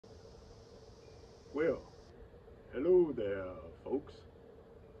Well, hello there, folks.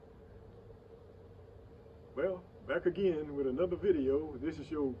 Well, back again with another video. This is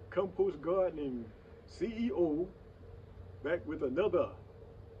your compost gardening CEO, back with another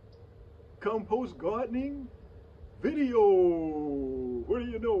compost gardening video. What do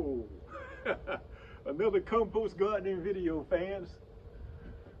you know? Another compost gardening video, fans,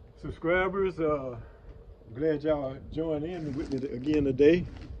 subscribers. Glad y'all joined in with me again today.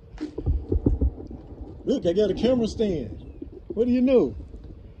 Look, I got a camera stand. What do you know?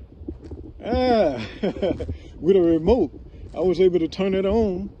 With a remote, I was able to turn it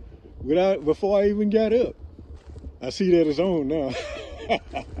on before I even got up. I see that it's on now.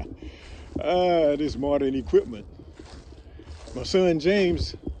 This modern equipment. My son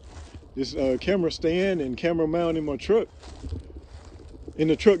James, this camera stand and camera mount in my truck, in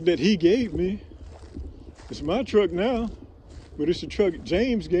the truck that he gave me. It's my truck now, but it's the truck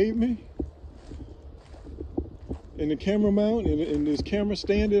James gave me. And the camera mount and this camera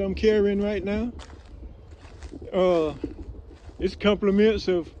stand that I'm carrying right now, it's compliments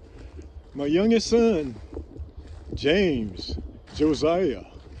of my youngest son, James Josiah.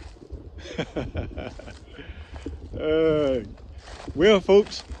 Well,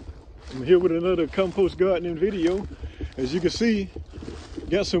 folks, I'm here with another compost gardening video. As you can see,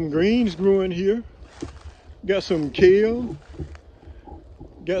 got some greens growing here. Got some kale.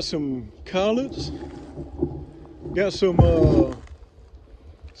 Got some collards. Got some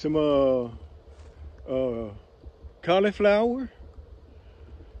cauliflower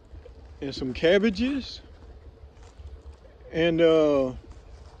and some cabbages, and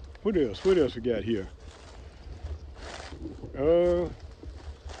what else we got here?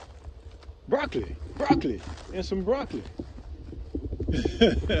 Broccoli and some broccoli.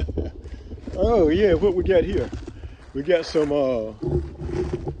 Oh yeah, what we got here? We got some I'm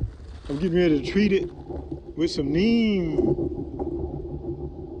getting ready to treat it with some neem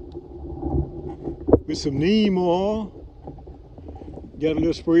oil. Got a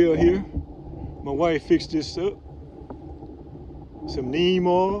little sprayer here. My wife fixed this up. Some neem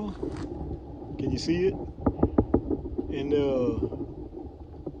oil. Can you see it? And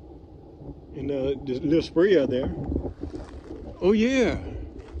this little sprayer there. Oh yeah.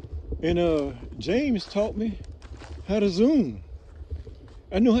 And James taught me how to zoom.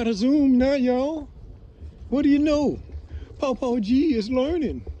 I know how to zoom now, y'all. What do you know? Pawpaw G is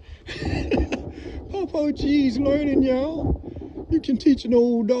learning. Pawpaw G is learning, y'all. You can teach an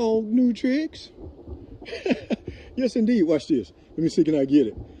old dog new tricks. Yes, indeed. Watch this. Let me see, can I get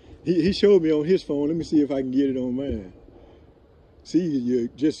it? He showed me on his phone. Let me see if I can get it on mine. See, you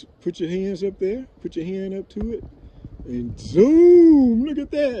just put your hands up there. Put your hand up to it. And zoom. Look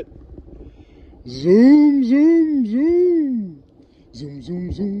at that. Zoom, zoom, zoom. Zoom,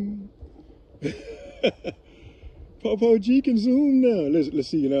 zoom, zoom. Pawpaw G can zoom now. Let's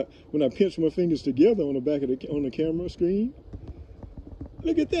see. When I pinch my fingers together on the back of the camera screen,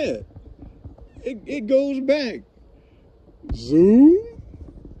 look at that. It goes back. Zoom.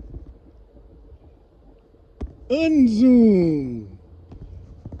 Unzoom.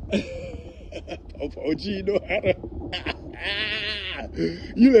 Pawpaw G know how to.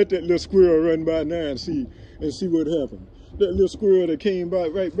 You let that little squirrel run by now and see what happened. That little squirrel that came by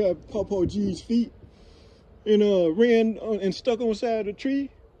right by Pawpaw G's feet and ran and stuck on the side of the tree,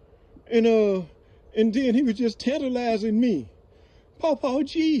 and then he was just tantalizing me. Pawpaw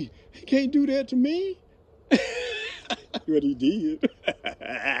G, he can't do that to me. What he did.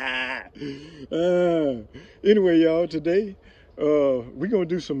 Anyway, y'all, today we're gonna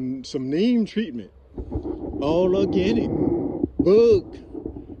do some neem treatment, all organic, bug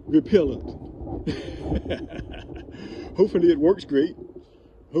repellent. Hopefully it works great.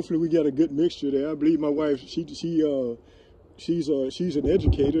 Hopefully we got a good mixture there. I believe my wife, she's an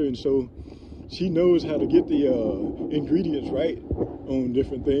educator, and so she knows how to get the ingredients right on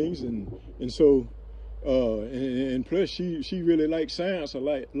different things, and so and plus she really likes science a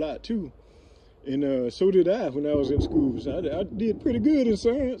lot too, and so did I when I was in school. So I did pretty good in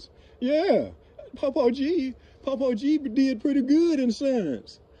science. Yeah, Pawpaw G did pretty good in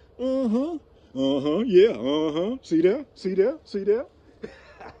science. Yeah, See there?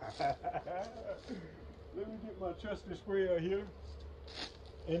 Let me get my trusty sprayer here.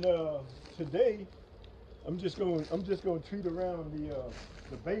 And today I'm just going to treat around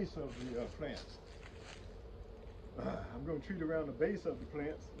the base of the plants. I'm going to treat around the base of the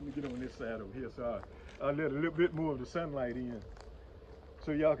plants. Let me get on this side over here so I'll let a little bit more of the sunlight in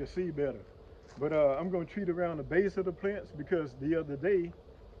so y'all can see better. But I'm going to treat around the base of the plants because the other day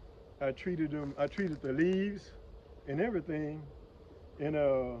I treated the leaves and everything in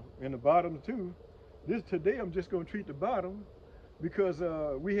the bottom too. This today I'm just gonna treat the bottom because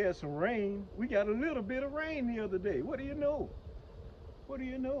we had some rain. We got a little bit of rain the other day. What do you know? What do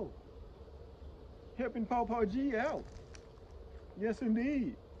you know? Helping Pawpaw G out. Yes,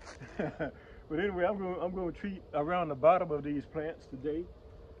 indeed. But anyway, I'm going to treat around the bottom of these plants today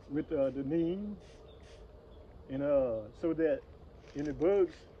with the neem, and so that any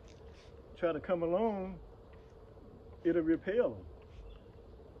bugs try to come along, it'll repel them.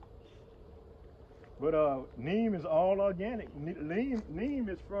 But neem is all organic. Neem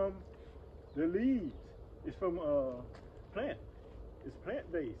is from the leaves. It's from plant. It's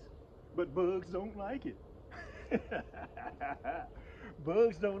plant-based, but bugs don't like it.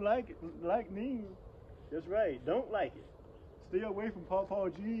 Bugs don't like it, like neem. That's right, don't like it. Stay away from Pawpaw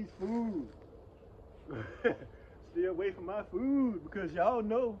G's food. Stay away from my food, because y'all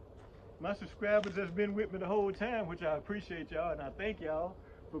know my subscribers that's been with me the whole time, which I appreciate y'all, and I thank y'all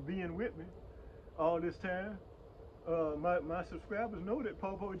for being with me all this time. My subscribers know that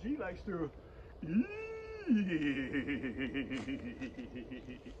Pawpaw G likes to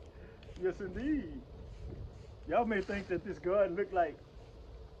yes, indeed. Y'all may think that this garden look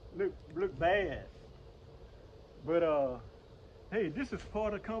bad, but hey, this is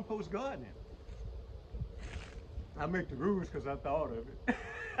part of compost gardening. I make the rules because I thought of it.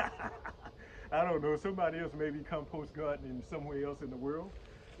 I don't know. Somebody else may be compost gardening somewhere else in the world.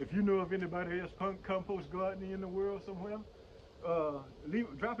 If you know of anybody else compost gardening in the world somewhere,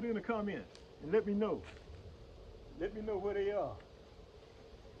 drop it in the comments and let me know. Let me know where they are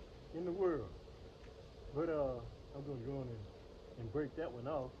in the world. But I'm gonna go on and break that one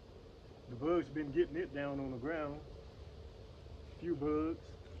off. The bugs been getting it down on the ground. A few bugs.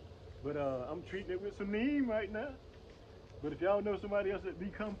 But I'm treating it with some neem right now. But if y'all know somebody else that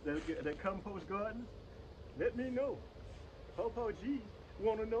compost garden, let me know. Pawpaw G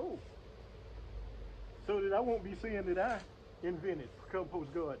wanna know. So that I won't be saying that I invented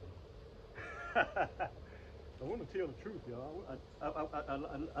compost gardening. I want to tell the truth, y'all.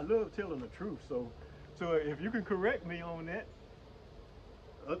 I love telling the truth. So if you can correct me on that,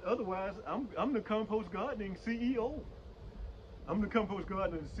 otherwise I'm the compost gardening CEO. I'm the compost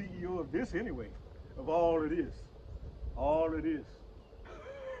gardening CEO of this anyway, of all of this, all of this.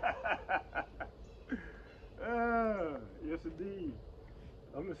 Yes indeed.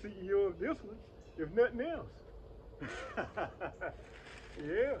 I'm the CEO of this one, if nothing else.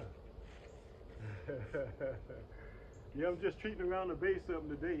 Yeah. Yeah, I'm just treating around the base of them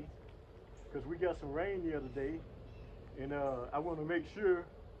today because we got some rain the other day, and I want to make sure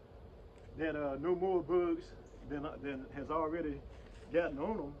that no more bugs than has already gotten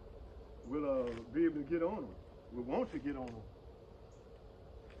on them will be able to get on them. We want to get on them.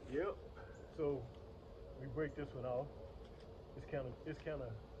 Yep. So we break this one off. It's kind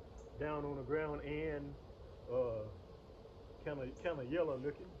of down on the ground and kind of yellow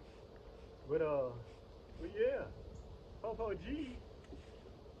looking. But yeah, Pawpaw G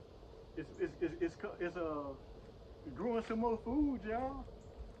is growing some more food, y'all.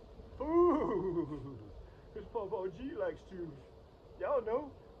 Food. Cause Pawpaw G likes to, y'all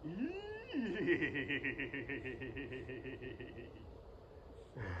know.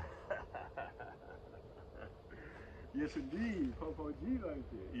 Yes indeed, Pawpaw G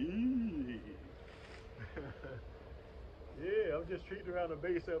likes it. Yeah, I'm just treating around the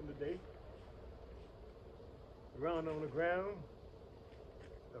base of them today. Around on the ground.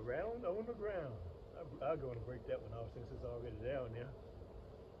 Around on the ground. I'm going to break that one off since it's already down there.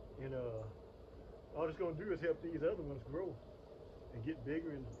 And all it's going to do is help these other ones grow and get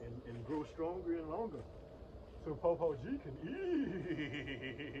bigger and grow stronger and longer. So Pawpaw G can eat.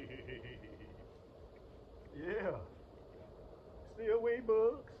 Yeah. Stay away,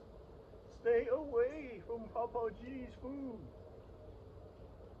 bugs. Stay away from Pawpaw G's food.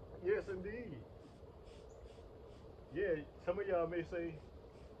 Yes, indeed. Yeah, some of y'all may say,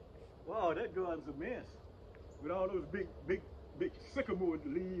 wow, that garden's a mess with all those big sycamore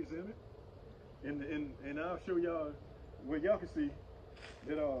leaves in it. And I'll show y'all where y'all can see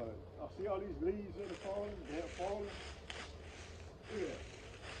that I see all these leaves that are falling, they have fallen. Yeah.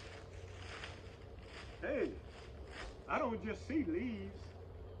 Hey, I don't just see leaves.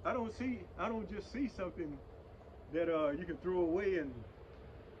 I don't just see something that you can throw away and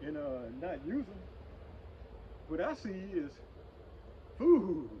not use them. What I see is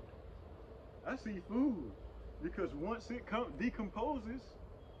food. I see food because once it decomposes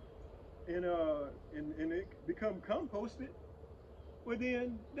and it become composted, well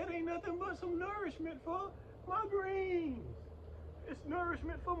then that ain't nothing but some nourishment for my greens. It's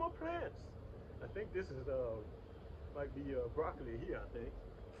nourishment for my plants. I think this is might be broccoli here, I think.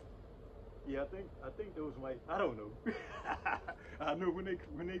 Yeah, I think those might. I don't know. I know when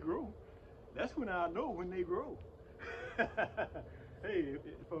they grow. That's when I know when they grow. Hey,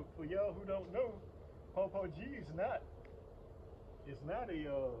 for y'all who don't know, Pawpaw G is not. It's not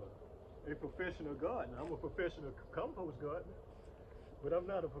a professional gardener. I'm a professional compost gardener, but I'm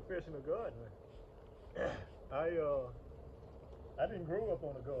not a professional gardener. I didn't grow up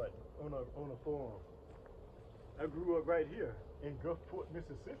on a garden on a farm. I grew up right here in Gulfport,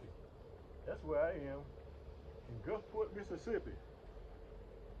 Mississippi. That's where I am, in Gulfport, Mississippi.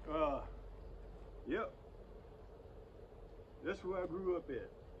 Yep. That's where I grew up at,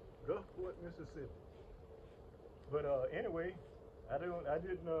 Gulfport, Mississippi. But anyway, I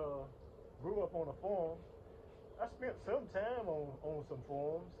didn't grow up on a farm. I spent some time on some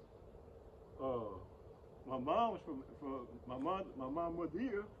farms. My mom was from my mom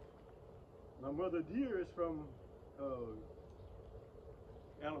dear. My mother dear is from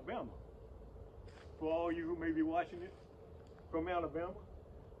Alabama. For all you who may be watching it from Alabama,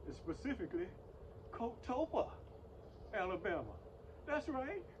 it's specifically Kotopa, Alabama. That's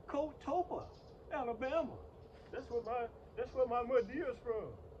right, Kotopa, Alabama. That's where my mother dear is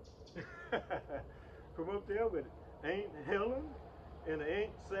from. From up there with Aunt Helen and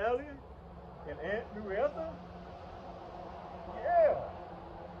Aunt Sally and Aunt Louetta. Yeah.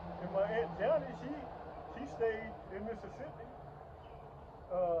 And my Aunt Johnny, she stayed in Mississippi.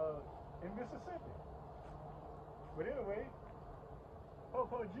 But anyway,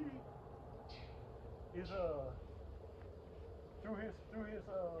 Pawpaw G is through his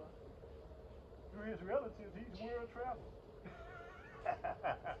relatives, he's world traveled.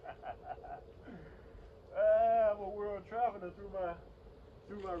 I'm a world traveler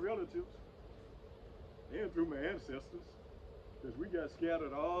through my relatives and through my ancestors, because we got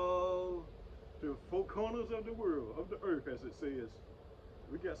scattered all to four corners of the world, of the earth, as it says.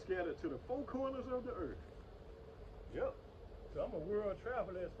 We got scattered to the four corners of the earth. Yep. So I'm a world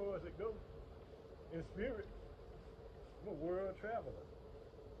traveler as far as it goes. In spirit, I'm a world traveler.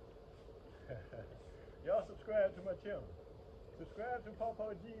 Y'all subscribe to my channel. Subscribe to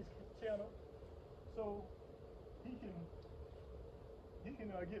Pawpaw G's channel so he can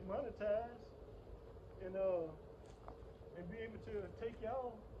get monetized and be able to take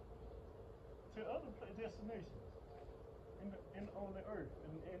y'all to other destinations on the earth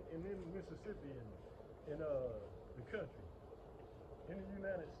and in Mississippi and the country, in the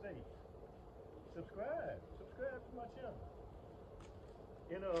United States. Subscribe to my channel.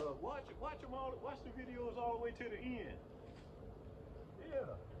 And watch the videos all the way to the end.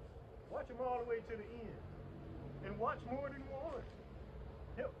 Yeah, watch them all the way to the end, and watch more than one.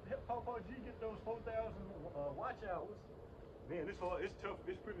 Help Pawpaw G get those 4,000 watch hours. Man, it's hard. It's tough.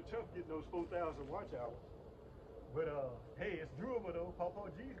 It's pretty tough getting those 4,000 watch hours. But hey, it's doable though. Pawpaw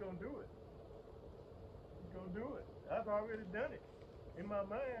G's gonna do it. He's gonna do it. I've already done it. In my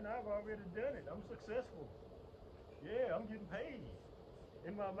mind, I've already done it. I'm successful. Yeah, I'm getting paid.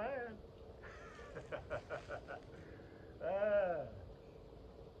 In my mind.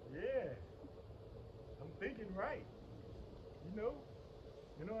 Yeah. I'm thinking right. You know,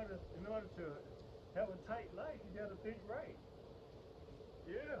 in order to have a tight life, you gotta think right.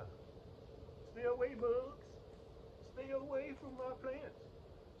 Yeah. Stay away, bugs. Stay away from my plants.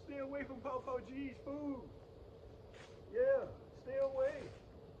 Stay away from Pawpaw G's food. Yeah, stay away.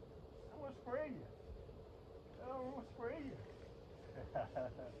 I'm gonna spray you. I'm gonna spray you.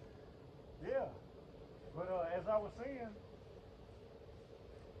 Yeah. But as I was saying,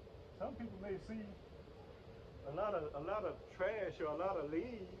 some people may see a lot of trash or a lot of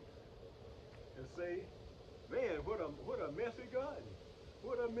leaves and say, man, what a messy garden.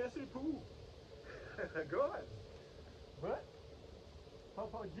 What a messy pool. Garden. But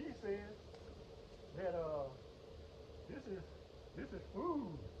Pawpaw G says that this is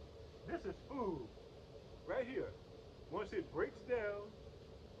food. This is food. Right here. Once it breaks down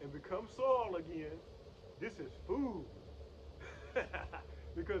and becomes soil again, this is food.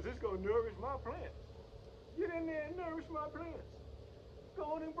 Because it's gonna nourish my plants. Get in there and nourish my plants. Go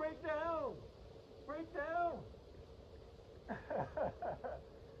on and break down. Break down.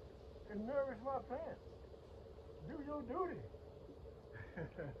 And nourish my plants. Do your duty.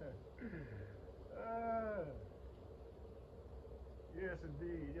 Yes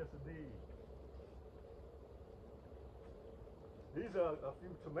indeed, yes indeed. These are a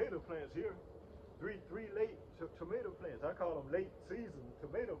few tomato plants here. Three late tomato plants. I call them late season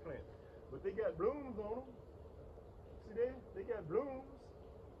tomato plants. But they got blooms on them. See there? They got blooms.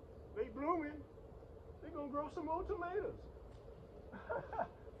 They blooming. They're gonna grow some more tomatoes.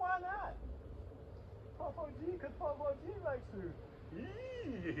 Why not? Pawpaw G, because Pawpaw G likes to Yeah,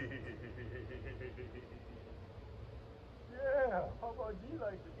 Papa G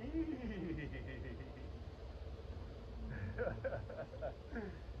likes to eat.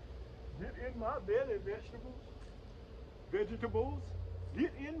 Get in my belly, vegetables. Vegetables,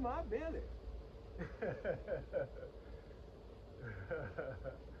 get in my belly.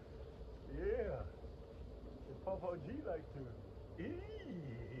 Yeah, and Papa G likes to eat.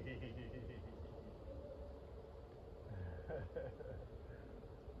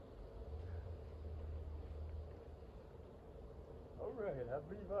 All right, I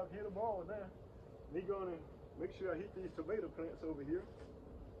believe I've hit them all now. Me gonna make sure I hit these tomato plants over here.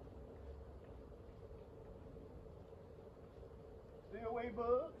 Stay away,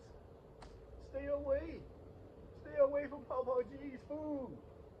 bugs. Stay away. Stay away from Papa G's food.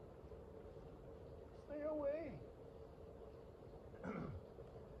 Stay away.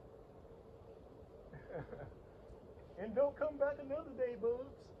 And don't come back another day,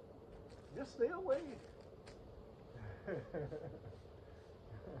 bugs. Just stay away.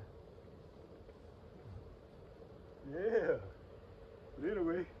 Yeah. But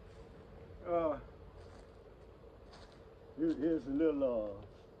anyway, here's a little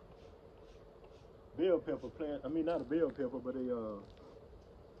bell pepper plant. I mean, not a bell pepper, but a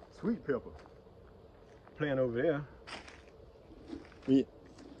sweet pepper plant over there. Let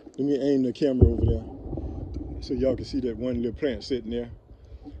me aim the camera over there so y'all can see that one little plant sitting there.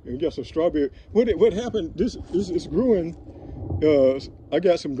 And we got some strawberry. What happened? This is growing. I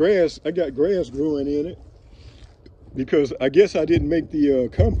got some grass. I got grass growing in it because I guess I didn't make the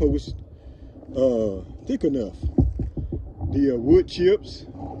compost thick enough. The wood chips.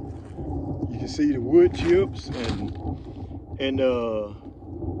 You can see the wood chips and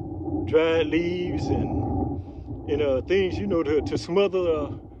dried leaves and things, you know, to smother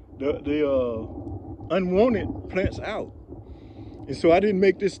the unwanted plants out. And so I didn't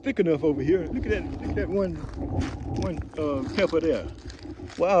make this thick enough over here. Look at that one pepper there.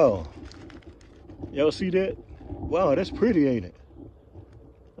 Wow. Y'all see that? Wow, that's pretty, ain't it?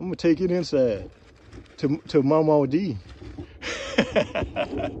 I'm gonna take it inside to Mama D.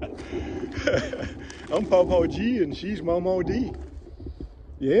 I'm Papa G and she's Mama D.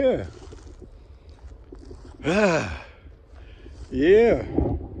 Yeah. Yeah.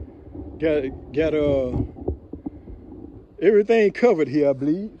 Got everything covered here, I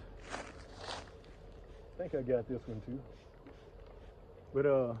believe. I think I got this one too. But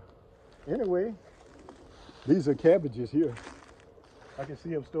anyway, these are cabbages here. I can see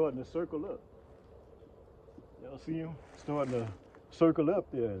them starting to circle up. Y'all see them starting to circle up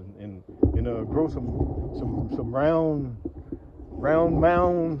there and grow some round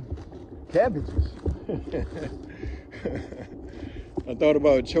mound cabbages. I thought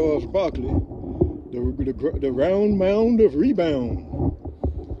about Charles Barkley, the round mound of rebound.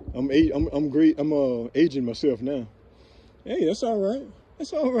 I'm aging myself now. Hey, that's all right.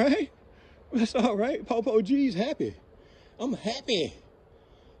 That's all right. That's all right. Papa G's happy. I'm happy.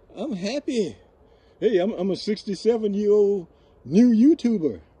 I'm happy. Hey, I'm a 67-year-old new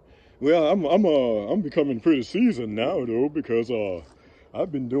YouTuber. Well, I'm becoming pretty seasoned now though, because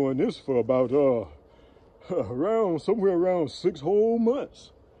I've been doing this for about somewhere around 6 whole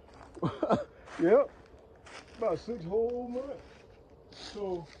months. Yep, about 6 whole months.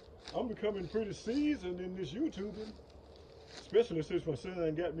 So I'm becoming pretty seasoned in this YouTubing, especially since my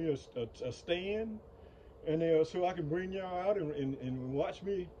son got me a stand, and so I can bring y'all out and watch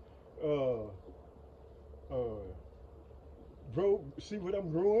me grow, see what I'm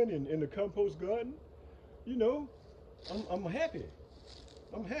growing in the compost garden. You know, I'm happy.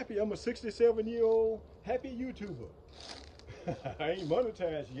 I'm happy. I'm a 67-year-old happy YouTuber. I ain't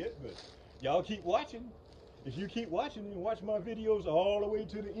monetized yet, but y'all keep watching. If you keep watching and watch my videos all the way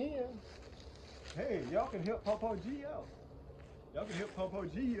to the end, hey, y'all can help Papa G out. Y'all can help Papa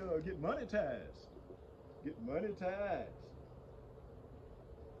G get monetized. Get monetized.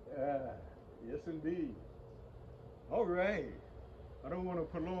 Yes, indeed. All right. I don't want to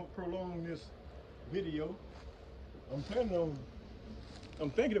prolong this video. I'm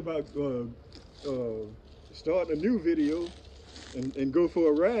thinking about starting a new video and go for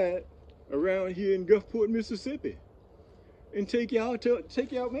a ride around here in Gulfport, Mississippi, and take y'all down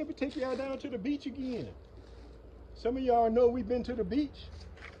to the beach again. Some of y'all know we've been to the beach.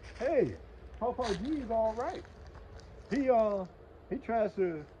 Hey, Papa G is all right. He tries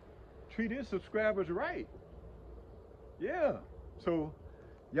to treat his subscribers right. Yeah. So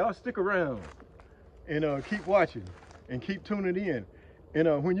y'all stick around and keep watching and keep tuning in.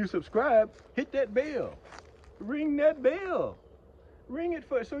 And when you subscribe, hit that bell. Ring that bell. Ring it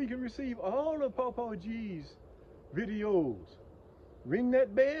so you can receive all of Papa G's videos. Ring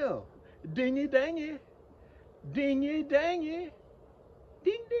that bell. Dingy dangy. Dingy dangy.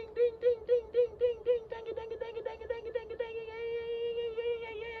 Ding ding ding ding ding ding ding ding dangy dangy dangy dangy dangy dangy dangy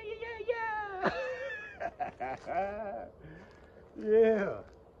yeah. Yeah.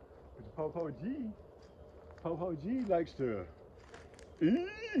 Popo G likes to eat.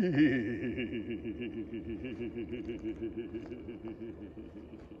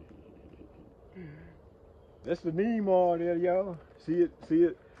 That's the Neem oil there, y'all. See it,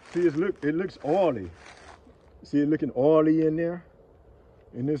 it looks oily. See it looking oily in there,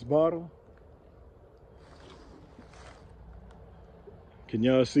 in this bottle? Can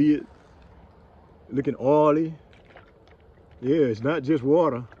y'all see it? Looking oily. Yeah, it's not just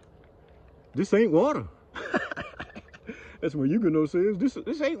water. This ain't water. That's what Huguenot says.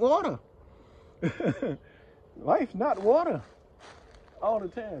 This ain't water. Life's not water all the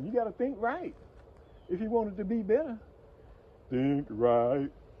time. You gotta think right if you want it to be better. Think right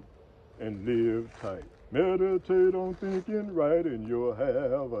and live tight. Meditate on thinking right and you'll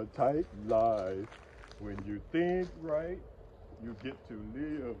have a tight life. When you think right, you get to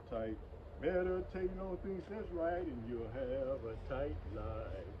live tight. Meditate on things that's right and you'll have a tight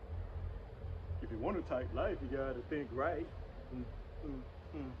life. If you want a tight life, you gotta think right.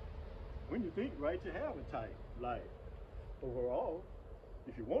 When you think right, you have a tight life. Overall,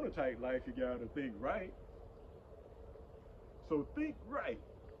 if you want a tight life, you gotta think right. So think right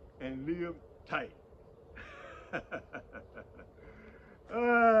and live tight.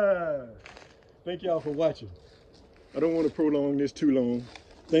 Thank y'all for watching. I don't want to prolong this too long.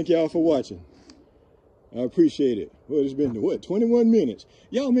 Thank y'all for watching. I appreciate it. Well, it's been, what, 21 minutes?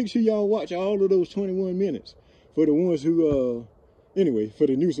 Y'all make sure y'all watch all of those 21 minutes. For the ones who, anyway, for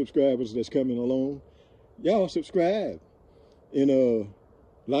the new subscribers that's coming along, y'all subscribe. And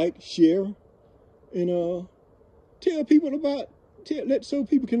like, share, and tell people about, so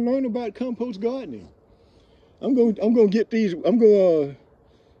people can learn about compost gardening. I'm gonna get these,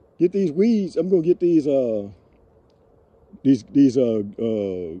 get these weeds, I'm gonna get these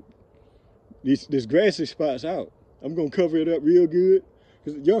grassy spots out. I'm gonna cover it up real good,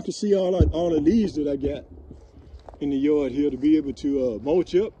 because y'all can see all the leaves that I got in the yard here to be able to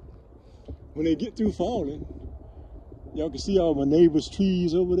mulch up when they get through falling. Y'all can see all my neighbors'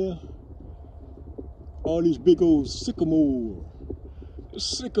 trees over there. All these big old sycamore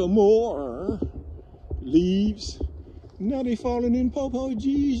leaves. Now they falling in Popo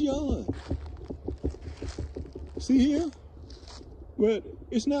G's yard. See here? But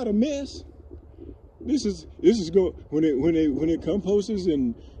it's not a mess. This is going, when it composes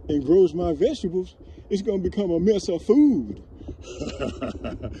and grows my vegetables, it's gonna become a mess of food.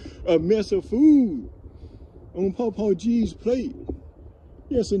 A mess of food on Popo G's plate.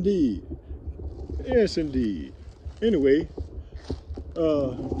 Yes indeed. Yes indeed. Anyway,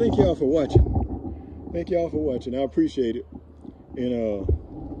 thank y'all for watching. Thank y'all for watching. I appreciate it. And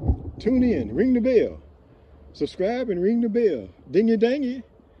tune in, ring the bell. Subscribe and ring the bell. Dingy dangy.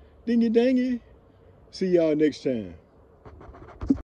 Dingy dangy. See y'all next time.